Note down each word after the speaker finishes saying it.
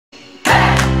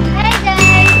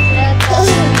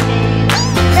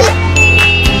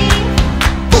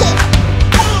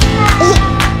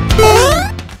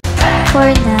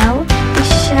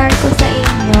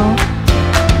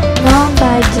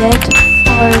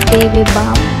baby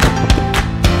bump.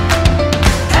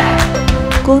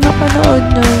 Kung napanood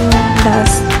nyo yung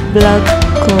last vlog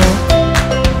ko,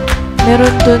 meron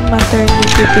dun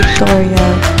maternity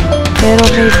tutorial, pero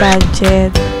may budget.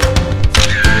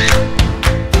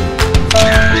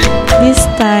 This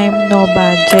time, no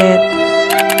budget.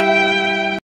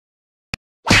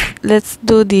 Let's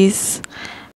do this.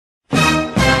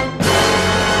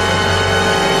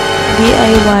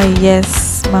 DIY,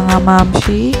 yes, mga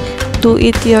mamshi. Do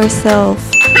it yourself.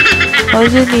 All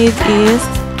you need is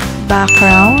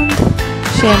background.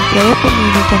 Syempre,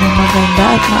 pumili ka ng maganda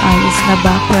at maayos na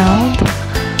background.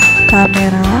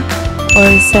 Camera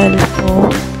or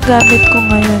cellphone. Gamit ko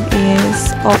ngayon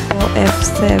is Oppo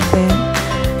F7.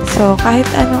 So, kahit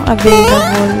anong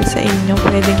available sa inyo,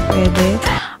 pwedeng-pwede.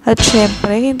 At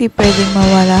syempre, hindi pwedeng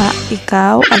mawala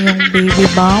ikaw ay yung baby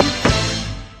bump.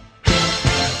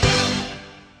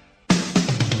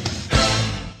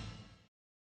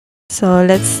 So,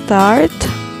 let's start.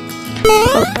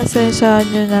 Pagpasensyahan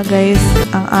nyo na guys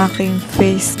ang aking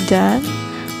face dyan.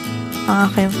 Ang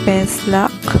aking face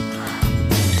lock.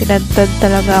 Tinadtad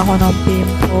talaga ako ng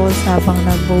pimples habang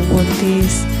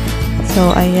nagbubuntis.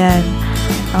 So, ayan.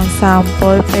 Ang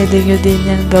sample, pwede nyo din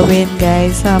yan gawin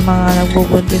guys sa mga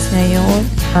nagbubuntis ngayon.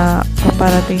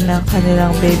 Paparating ng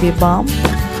kanilang baby bump.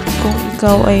 Kung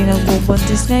ikaw ay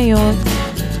nagbubuntis ngayon,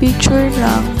 picture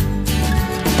lang.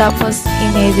 Tapos,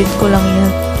 in-edit ko lang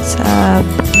yan sa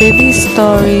baby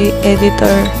story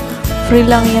editor. Free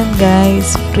lang yan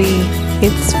guys. Free.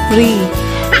 It's free.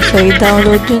 So,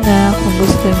 i-download nyo na kung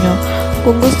gusto nyo.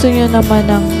 Kung gusto nyo naman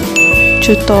ng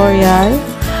tutorial,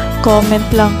 comment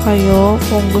lang kayo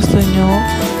kung gusto nyo.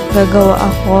 Gagawa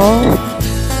ako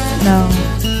ng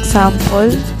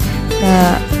sample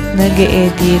na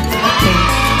nag-e-edit. Okay.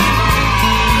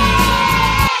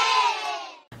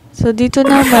 So, dito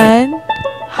naman,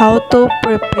 how to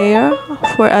prepare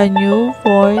for a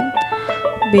newborn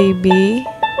baby.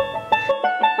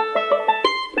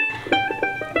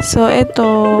 So,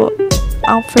 ito,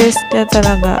 ang first niya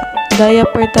talaga,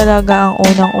 diaper talaga ang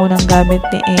unang-unang gamit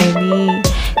ni Elie.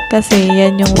 Kasi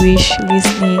yan yung wish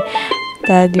list ni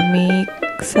Daddy Mick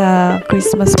sa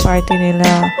Christmas party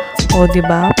nila. O,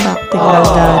 diba? Practical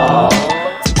Daddy.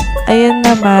 Ayan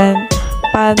naman,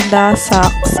 panda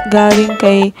socks galing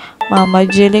kay Mama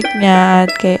Jilik niya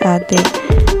at kay Ate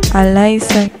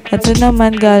Eliza. Ito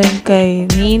naman galing kay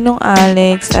Ninong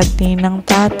Alex at Ninang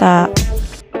Tata.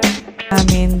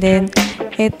 Then,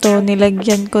 ito,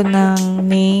 nilagyan ko ng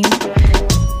name.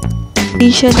 Hindi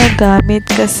siya nagamit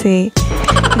kasi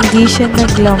hindi siya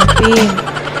naglampin.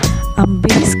 Ang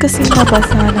bilis kasi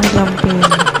nabasa ng lampin.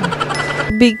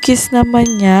 Big kiss naman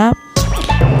niya.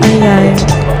 Ayan,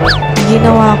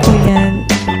 ginawa ko yan.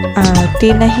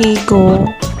 Tinahi ko.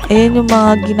 Ayan yung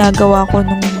mga ginagawa ko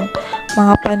nung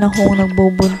mga panahong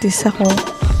nagbubuntis ako.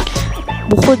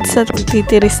 Bukod sa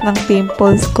titiris ng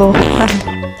pimples ko.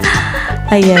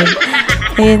 Ayan.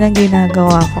 Ayan ang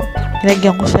ginagawa ko.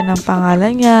 Ilagyan ko siya ng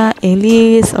pangalan niya,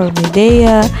 Elise or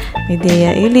Midea.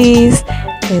 Midea Elisse,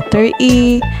 letter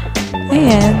E.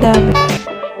 Ayan, dami.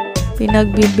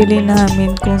 Pinagbibili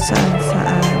namin kung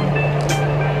saan-saan.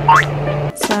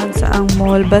 Saan-saang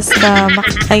mall. Basta,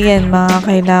 ayan, mga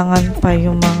kailangan pa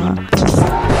yung mga.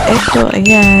 Ito,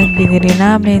 ayan, binili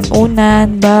namin.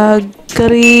 Unan, bag,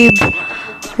 crib,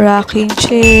 rocking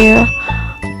chair,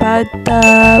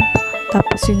 bathtub,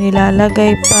 tapos yung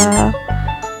nilalagay pa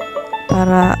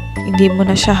para hindi mo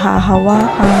na siya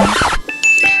hahawakan.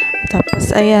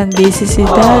 Tapos, ayan, busy si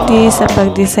Daddy sa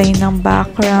pag-design ng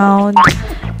background.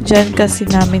 Diyan kasi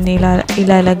namin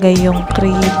ilalagay yung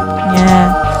crib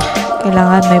niya.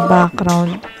 Kailangan may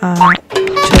background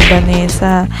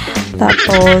Vanessa.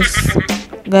 Tapos,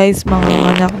 guys, mga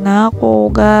anak na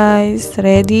ako, guys.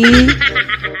 Ready?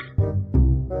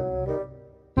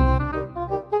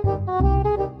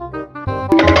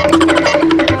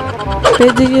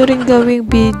 Pwede nyo rin gawing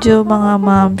video, mga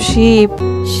mamshi.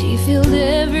 She filled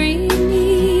every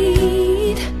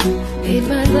need, made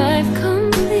my life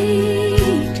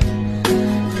complete.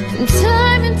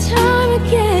 And time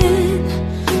again,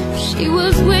 she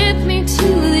was with me to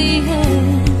the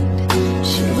end.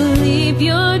 She believed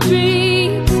your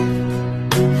dreams,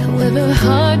 however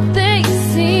hard they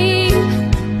seem.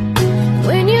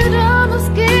 When you'd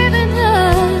almost given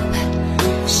up,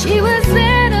 she was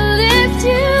there to lift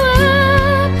you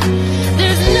up.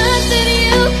 There's nothing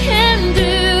you can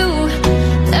do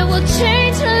that will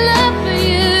change her love for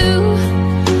you.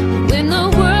 When the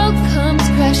world comes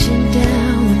crashing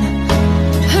down,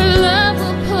 her love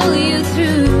will pull you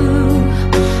through.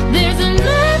 There's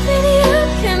nothing you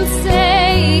can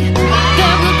say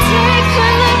that will take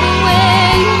her love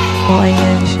away.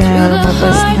 ayan siya,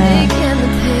 lumabas na.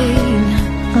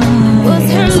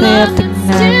 Ay, saya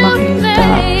tignan,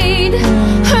 makita.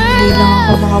 Hindi lang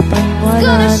ako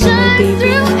makapaniwala na may baby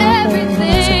na ako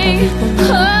nasa tabi ko na.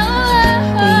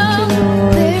 Thank you,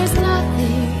 Lord.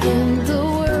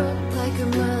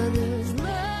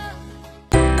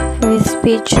 First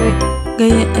picture.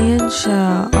 Gaya, ayan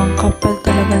siya. Ang kapal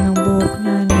talaga ng buhok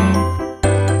niya, no?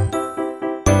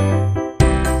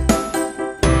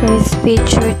 First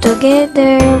picture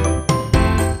together.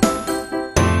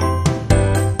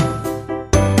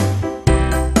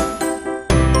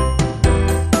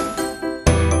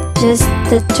 Just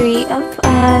the three of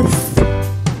us.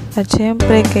 At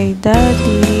syempre kay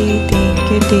Daddy, thank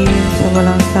you din sa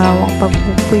walang sawang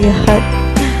pagpupuyat.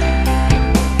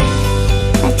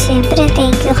 At syempre,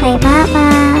 thank you kay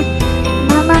Mama.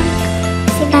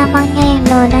 Si Mamang niya yung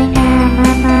lola niya,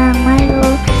 Mamang Malu.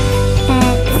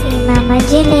 At si Mama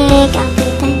Jilig, ang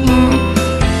tita niya.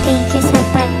 Thank you sa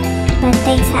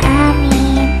pagbantay sa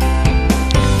amin.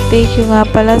 Thank you nga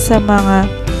pala sa mga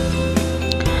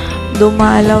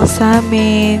dumalaw sa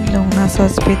amin nung nasa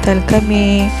hospital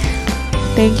kami.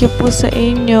 Thank you po sa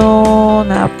inyo.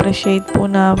 Na-appreciate po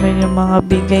namin yung mga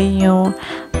bigay nyo.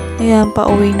 Ayan,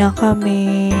 pauwi na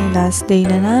kami. Last day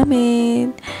na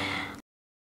namin.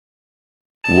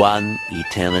 One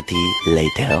eternity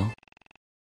later.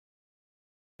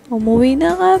 Umuwi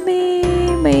na kami.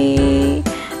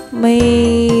 May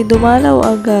dumalaw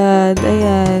agad.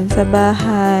 Ayan, sa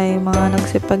bahay. Mga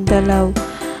nagsipagdalaw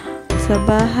sa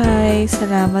bahay.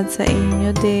 Salamat sa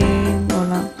inyo din.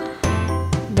 Walang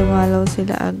dumalaw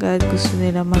sila agad. Gusto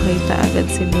nila makita agad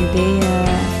si Midea.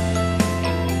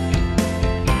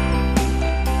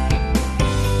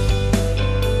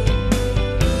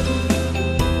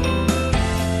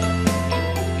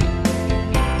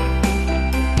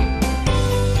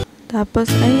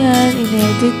 Tapos, ayan,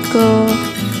 inedit ko.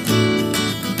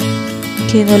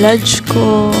 Kinolage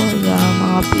ko. Yung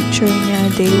mga picture niya.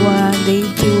 Day 1, day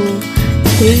 2,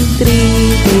 day 3,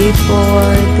 day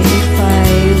 4, day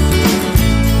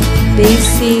 5, day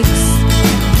 6.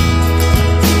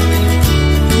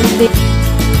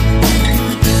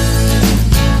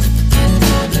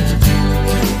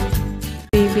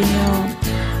 Baby nyo.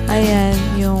 Ayan,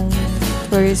 yung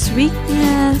first week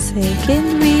niya,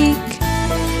 second week,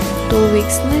 2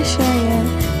 weeks na siya, yan.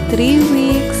 3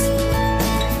 weeks,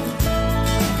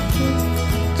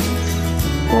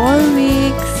 4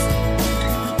 weeks,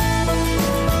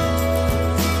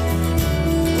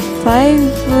 5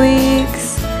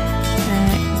 weeks,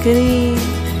 green.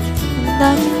 Ang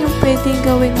dami yung pwedeng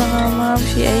gawin mga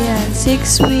mamshi. Ayan,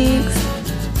 6 weeks.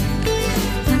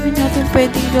 Ang dami natin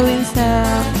pwedeng gawin sa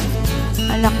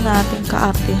anak natin,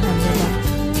 kaartihan nila.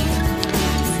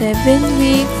 7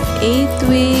 weeks, 8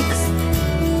 weeks,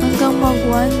 hanggang mag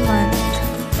 1 month.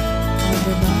 O,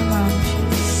 diba,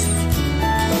 mamshis?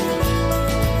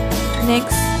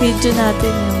 Next video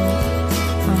natin yung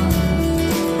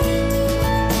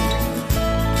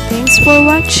thanks for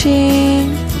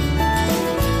watching.